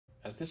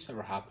Has this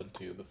ever happened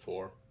to you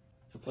before?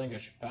 You're playing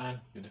at Japan,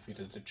 you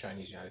defeated the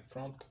Chinese United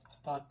Front,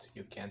 but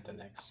you can't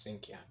annex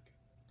Xinjiang.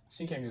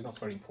 Xinjiang is not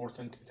very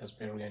important, it has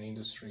barely any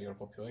industry or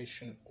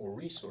population or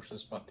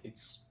resources, but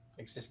its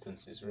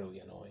existence is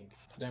really annoying.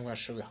 Today I'm going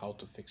to show you how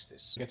to fix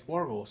this. You get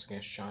war goals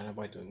against China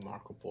by doing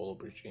Marco Polo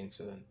Bridge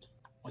Incident.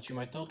 What you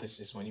might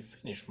notice is when you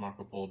finish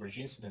Marco Polo Bridge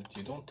Incident,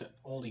 you don't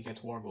only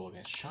get war goal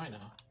against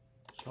China,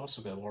 you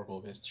also get war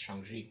goal against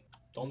Shaanxi.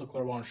 Don't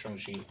declare war on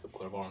Shaanxi,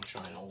 declare war on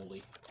China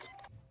only.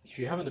 If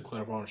you haven't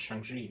declared war on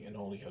Shaanxi and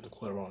only have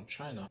declared war on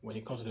China, when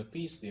you come to the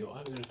peace deal, all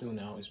you gotta do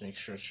now is make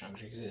sure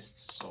Shaanxi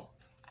exists. So,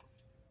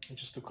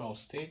 just to call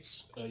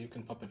states, you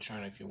can puppet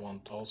China if you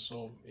want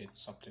also,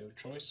 it's up to your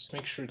choice.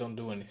 Make sure you don't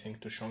do anything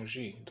to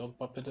Shaanxi, don't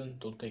puppet them,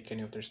 don't take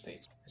any of their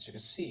states. As you can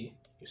see,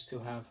 you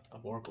still have a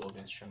war goal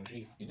against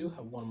Shaanxi. You do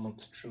have 1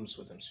 month truce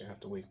with them, so you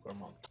have to wait for a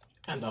month.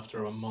 And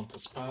after a month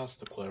has passed,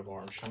 declare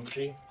war on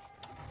Shaanxi.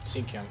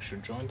 Xinjiang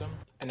should join them,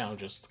 and now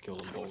just kill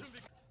them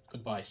both.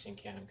 Goodbye,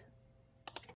 Xinjiang.